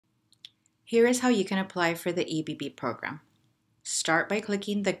Here is how you can apply for the ABB program. Start by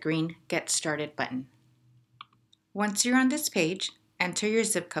clicking the green Get Started button. Once you're on this page, enter your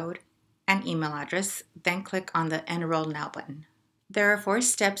zip code and email address, then click on the Enroll Now button. There are 4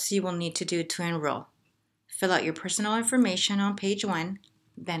 steps you will need to do to enroll. Fill out your personal information on page 1,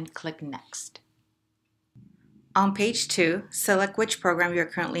 then click Next. On page 2, select which program you're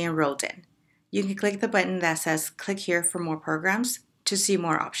currently enrolled in. You can click the button that says Click here for more programs to see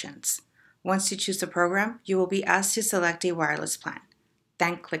more options. Once you choose a program, you will be asked to select a wireless plan.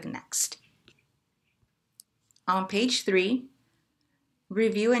 Then click Next. On page 3,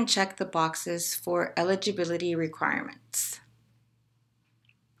 review and check the boxes for eligibility requirements.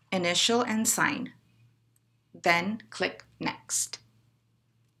 Initial and sign. Then click Next.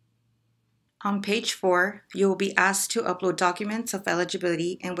 On page 4, you will be asked to upload documents of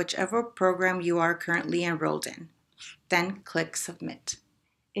eligibility in whichever program you are currently enrolled in. Then click Submit.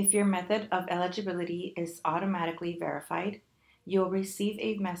 If your method of eligibility is automatically verified, you will receive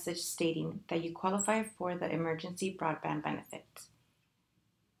a message stating that you qualify for the emergency broadband benefit.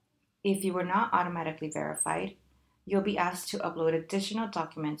 If you were not automatically verified, you'll be asked to upload additional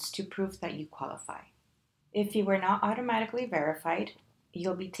documents to prove that you qualify. If you were not automatically verified,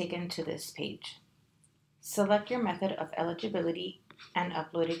 you'll be taken to this page. Select your method of eligibility and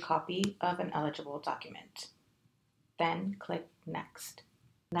upload a copy of an eligible document. Then click Next.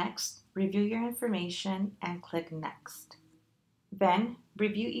 Next, review your information and click Next. Then,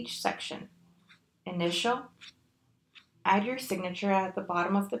 review each section. Initial, add your signature at the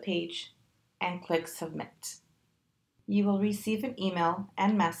bottom of the page, and click Submit. You will receive an email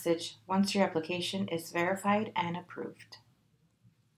and message once your application is verified and approved.